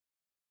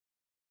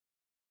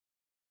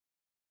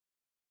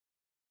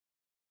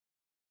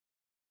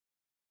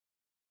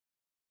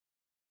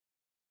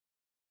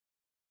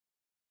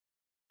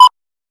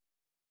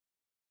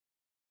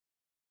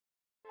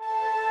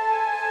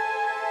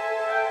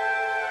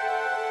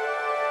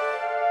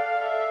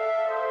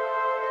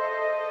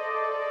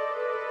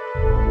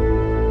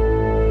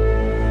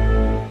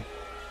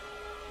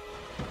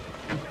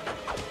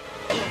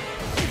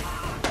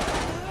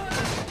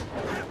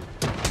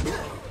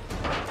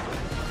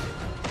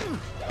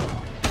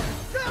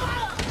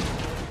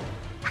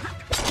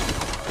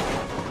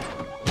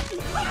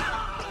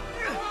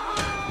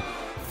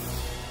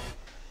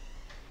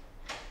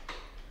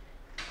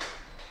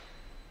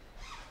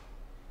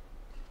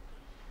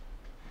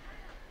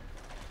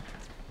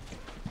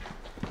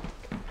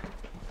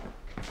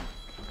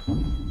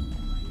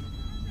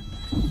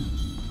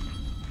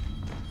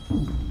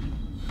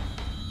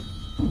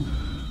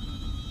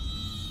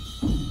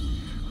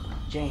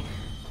Jane.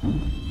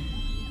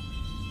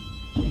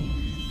 Jane.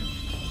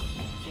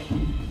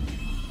 Jane.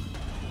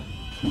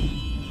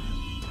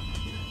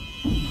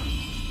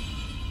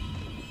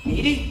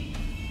 Katie?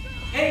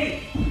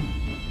 Hey!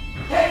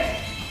 Hey!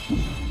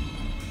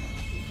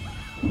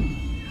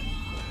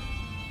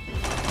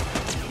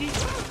 Katie?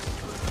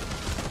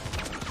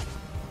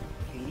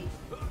 Katie?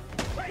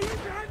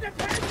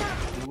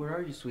 Hey, where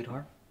are you,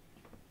 sweetheart?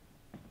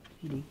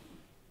 Katie?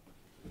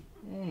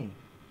 Hey.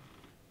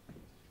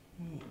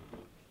 Hey.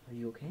 Are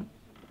you okay?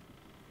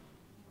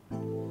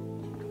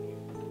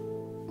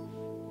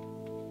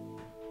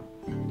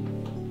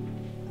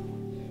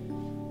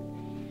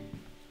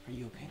 Are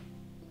you okay?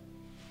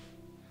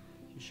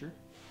 You sure?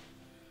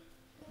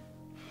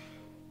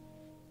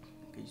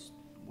 Okay, just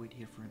wait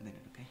here for a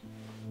minute, okay?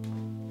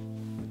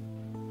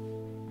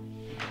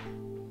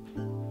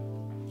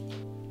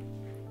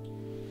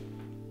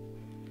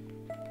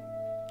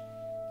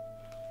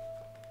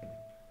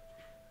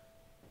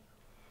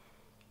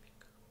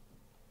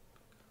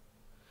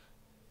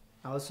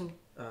 Allison?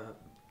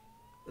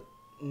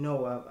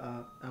 No,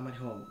 I'm at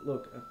home.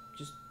 Look,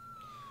 just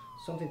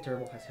something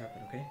terrible has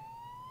happened, okay?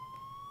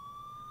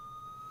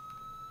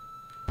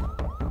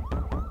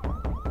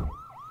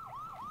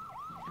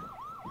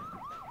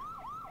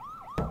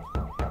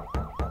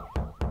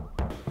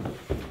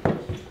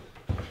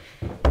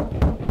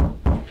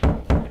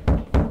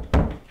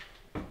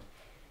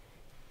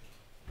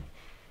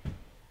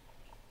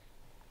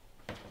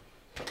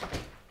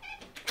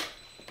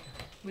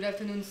 Good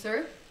afternoon,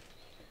 sir.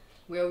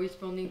 We are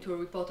responding to a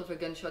report of a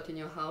gunshot in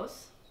your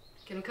house.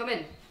 Can you come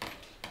in?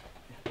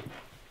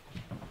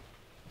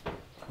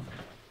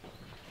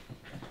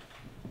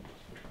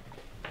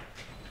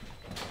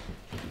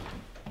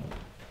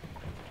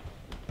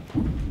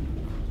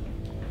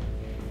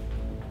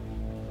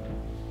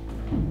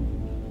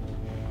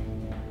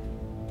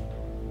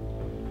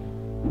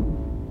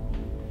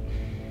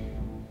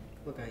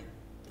 Look, I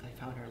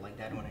found her like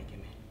that when I came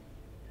in.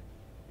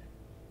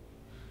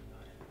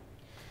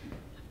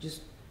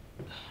 Just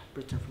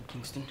returned from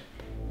Kingston.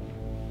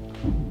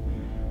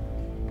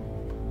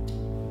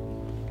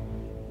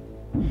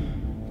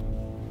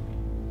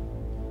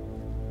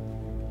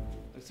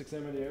 Let's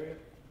examine the area.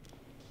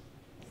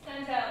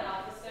 Stand down,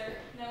 officer.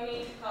 No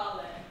need to call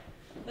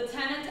in.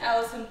 Lieutenant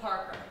Allison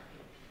Parker.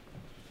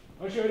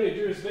 Aren't you already a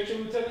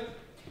jurisdiction, Lieutenant?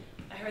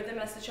 I heard the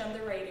message on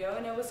the radio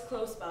and it was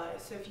close by,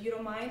 so if you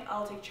don't mind,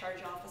 I'll take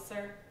charge,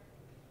 officer.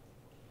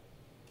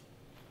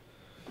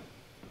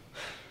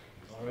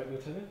 All right,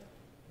 Lieutenant.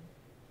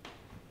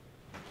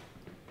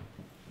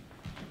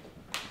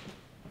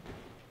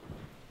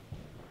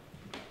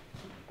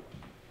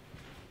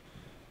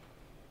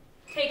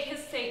 Take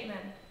his statement.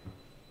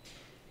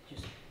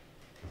 Just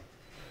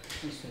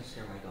please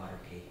consider my daughter,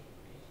 Kate.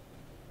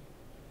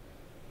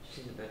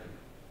 She's in the bedroom.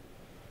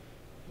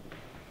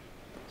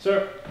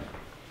 Sir.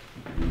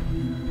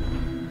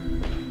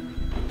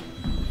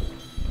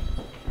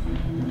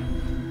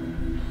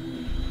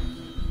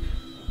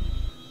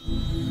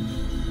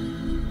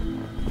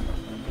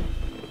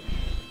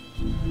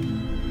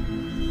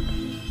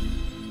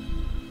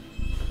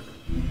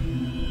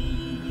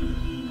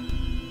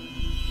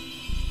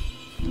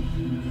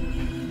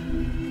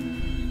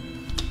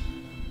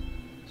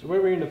 So where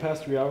were you in the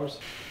past 3 hours?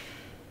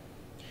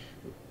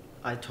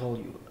 I told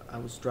you, I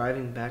was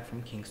driving back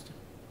from Kingston.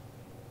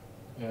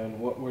 And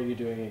what were you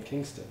doing in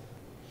Kingston?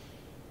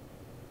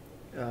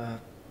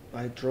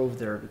 I drove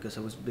there because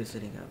I was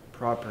visiting a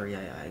property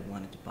I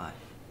wanted to buy.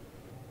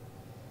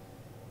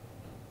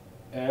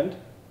 And?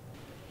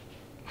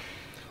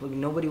 Look,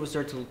 nobody was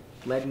there to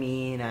let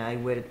me in. I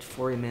waited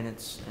 40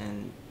 minutes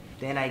and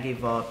then I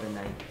gave up and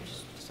I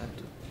just decided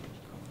to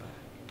come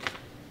back.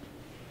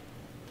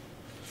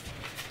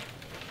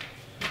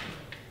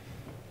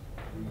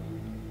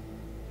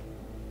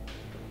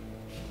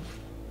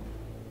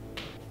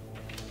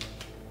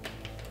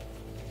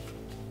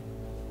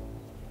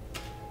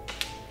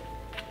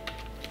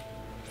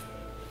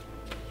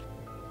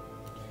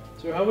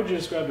 So how would you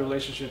describe the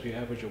relationship you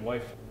have with your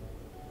wife?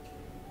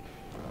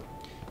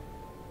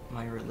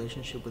 My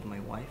relationship with my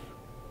wife?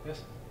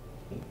 Yes.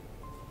 You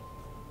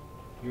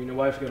and your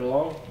wife get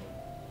along?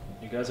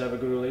 You guys have a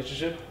good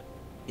relationship?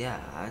 Yeah,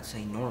 I'd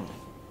say normal.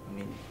 I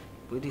mean,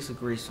 we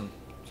disagree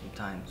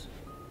sometimes,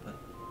 but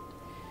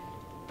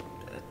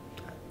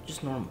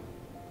just normal.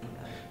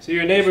 So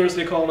your neighbors,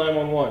 they call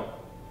 911.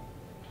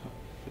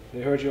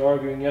 They heard you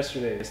arguing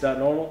yesterday. Is that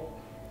normal?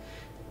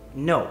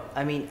 No,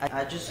 I mean,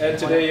 I just... And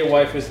today your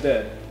wife is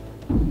dead.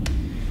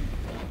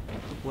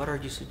 What are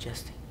you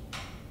suggesting?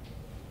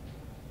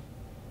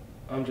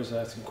 I'm just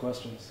asking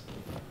questions.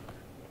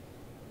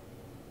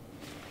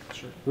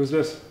 Sure. Who's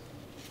this?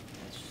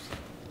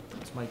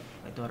 That's my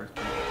daughter.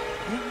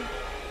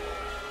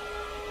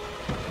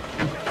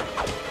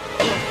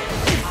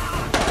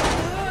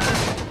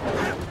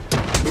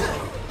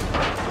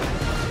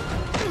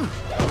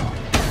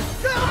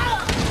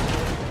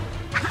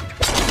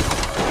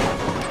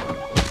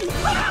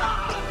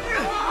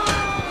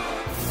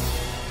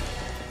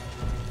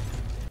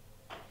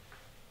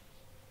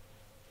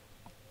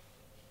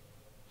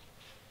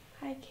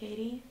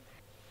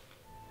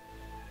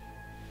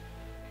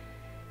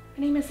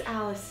 name is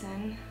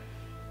Allison.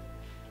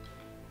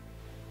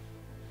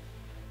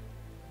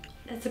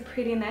 That's a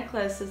pretty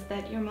necklace. Is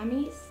that your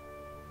mummy's?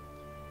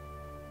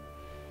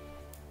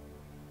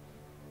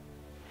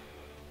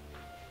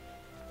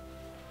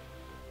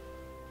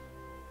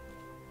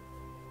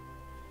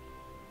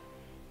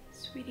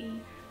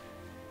 Sweetie,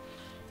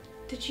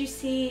 did you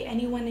see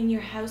anyone in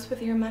your house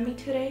with your mummy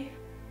today?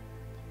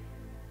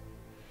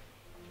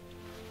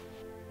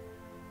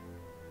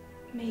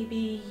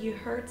 Maybe you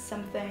heard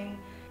something.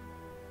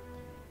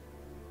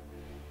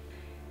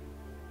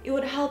 It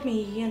would help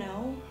me, you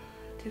know,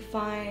 to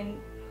find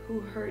who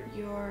hurt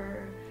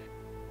your...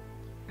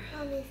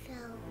 Mommy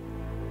fell.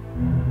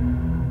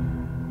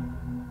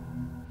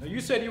 Now you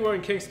said you were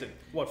in Kingston.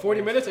 What,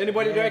 40 minutes?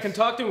 Anybody there I can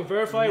talk to and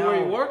verify No, where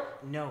you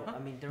work? No, Huh? I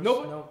mean, there's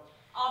Nope. no...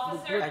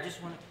 Officer. I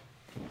just want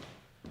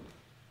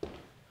to...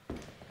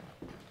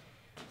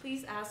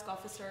 Please ask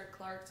Officer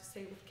Clark to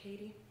stay with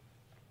Katie.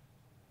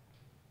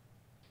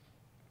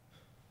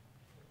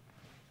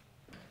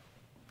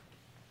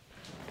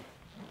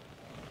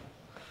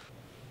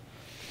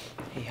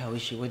 Hey, how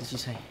is she? What did she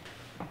say?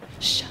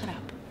 Shut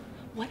up.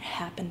 What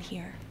happened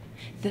here?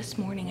 This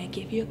morning I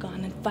gave you a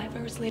gun and 5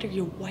 hours later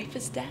your wife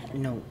is dead?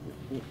 No,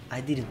 I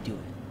didn't do it.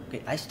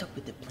 Okay, I stuck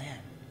with the plan.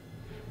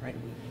 Right?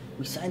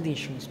 We signed the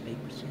insurance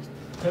papers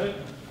yesterday.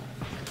 Lieutenant?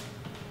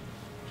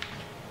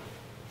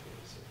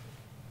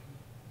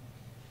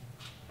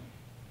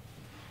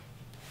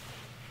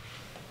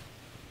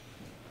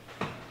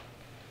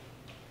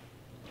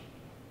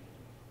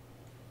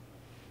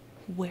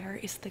 Where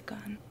is the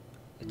gun?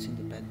 It's in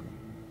the bedroom.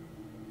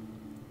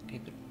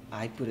 Okay, but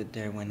I put it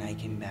there when I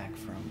came back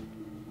from,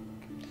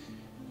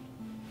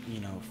 you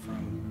know,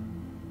 from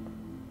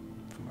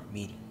our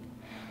meeting.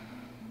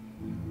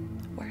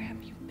 Where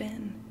have you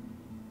been?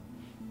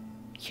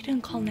 You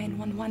didn't call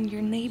 911,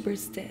 your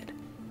neighbors did.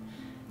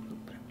 Look,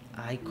 but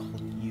I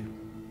called you.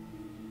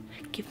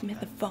 Give me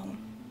the phone.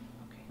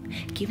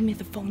 Okay. Give me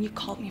the phone you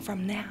called me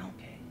from now.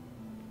 Okay.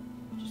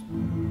 Just...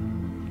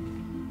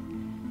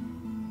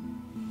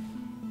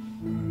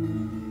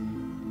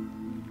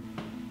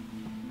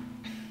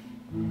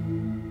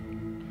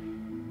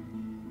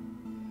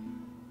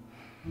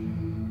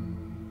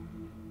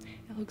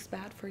 It looks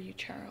bad for you,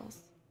 Charles.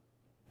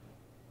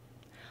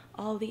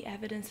 All the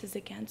evidence is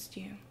against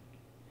you.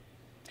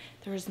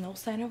 There is no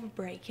sign of a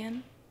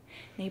break-in.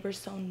 Neighbors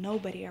saw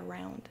nobody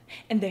around,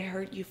 and they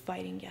heard you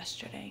fighting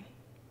yesterday.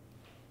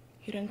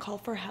 You didn't call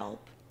for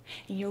help,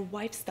 and your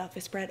wife's stuff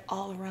is spread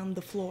all around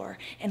the floor,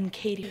 and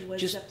Katie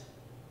was...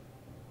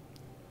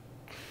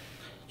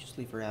 Just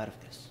leave her out of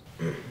this.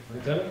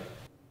 Lieutenant?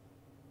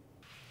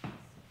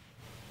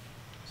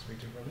 Speak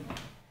to your brother.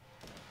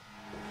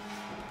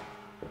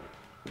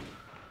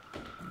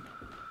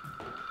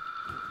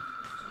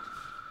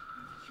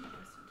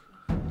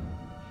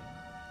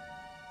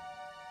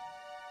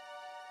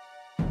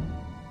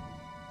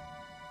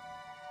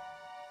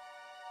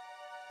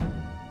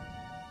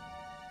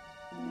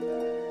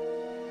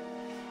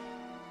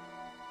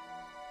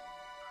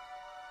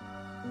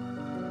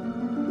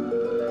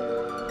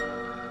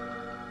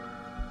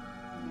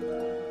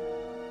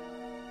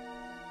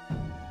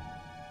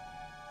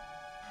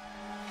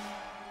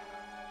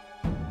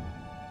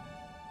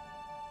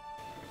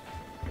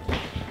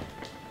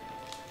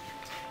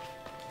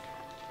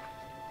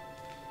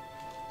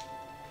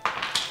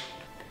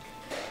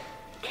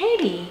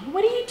 Katie,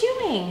 what are you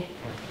doing?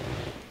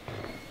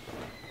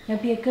 Now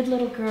be a good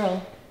little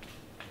girl.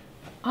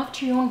 Off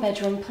to your own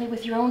bedroom, play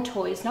with your own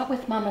toys, not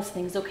with Mama's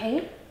things,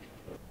 okay?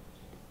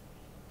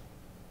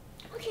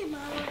 Okay,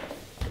 Mama.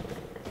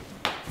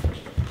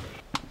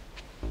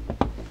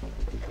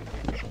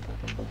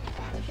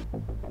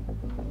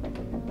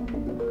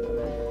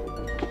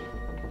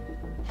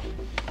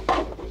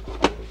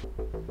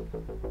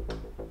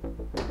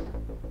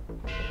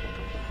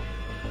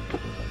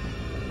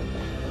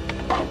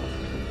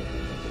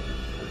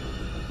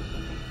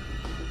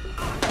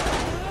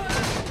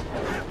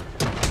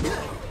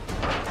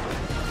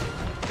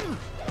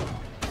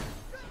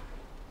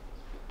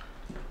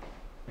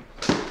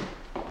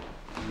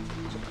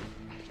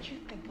 Did you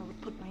think I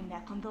would put my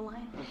neck on the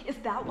line? Is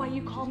that why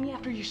you called me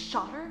after you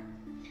shot her?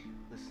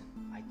 Listen,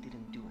 I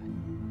didn't do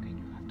it. Okay,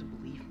 you have to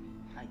believe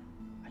me.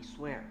 I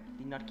swear, I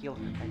did not kill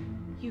her.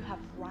 You have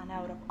run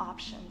out of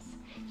options.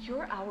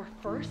 You're our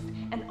first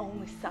and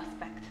only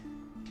suspect.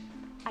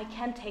 I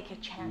can't take a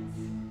chance.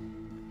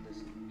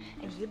 Listen,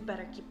 And you'd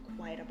better keep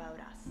quiet about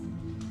us.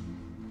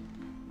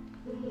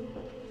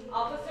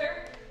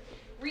 Officer,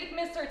 read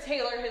Mr.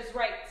 Taylor his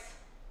rights.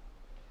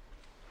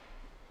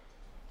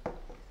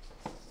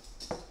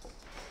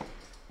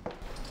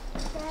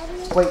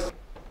 Daddy? wait.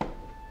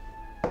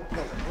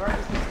 Where are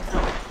you?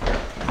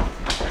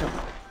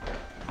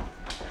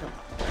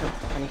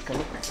 Come, come,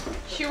 look.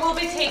 She will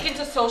be taken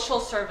to social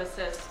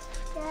services.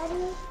 Daddy?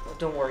 Oh,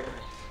 don't worry.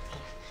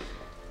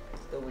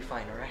 They'll be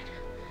fine, all right?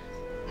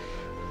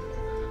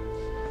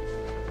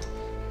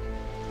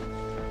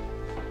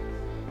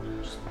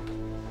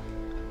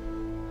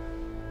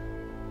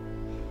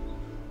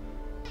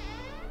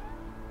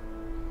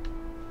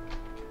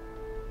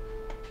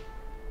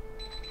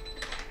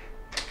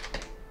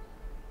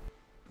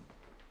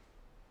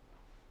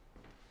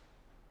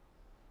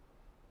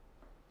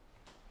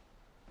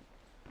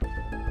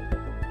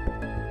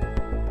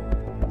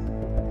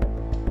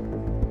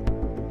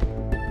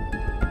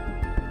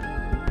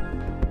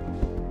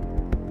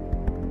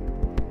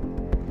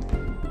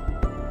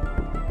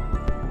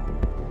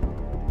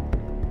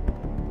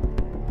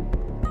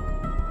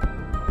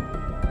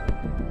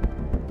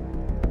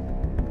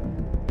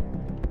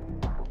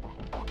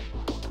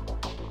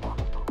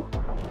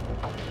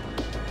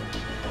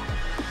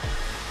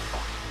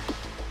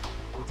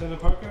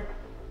 Detective Parker?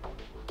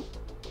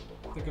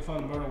 I think I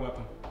found a murder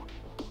weapon.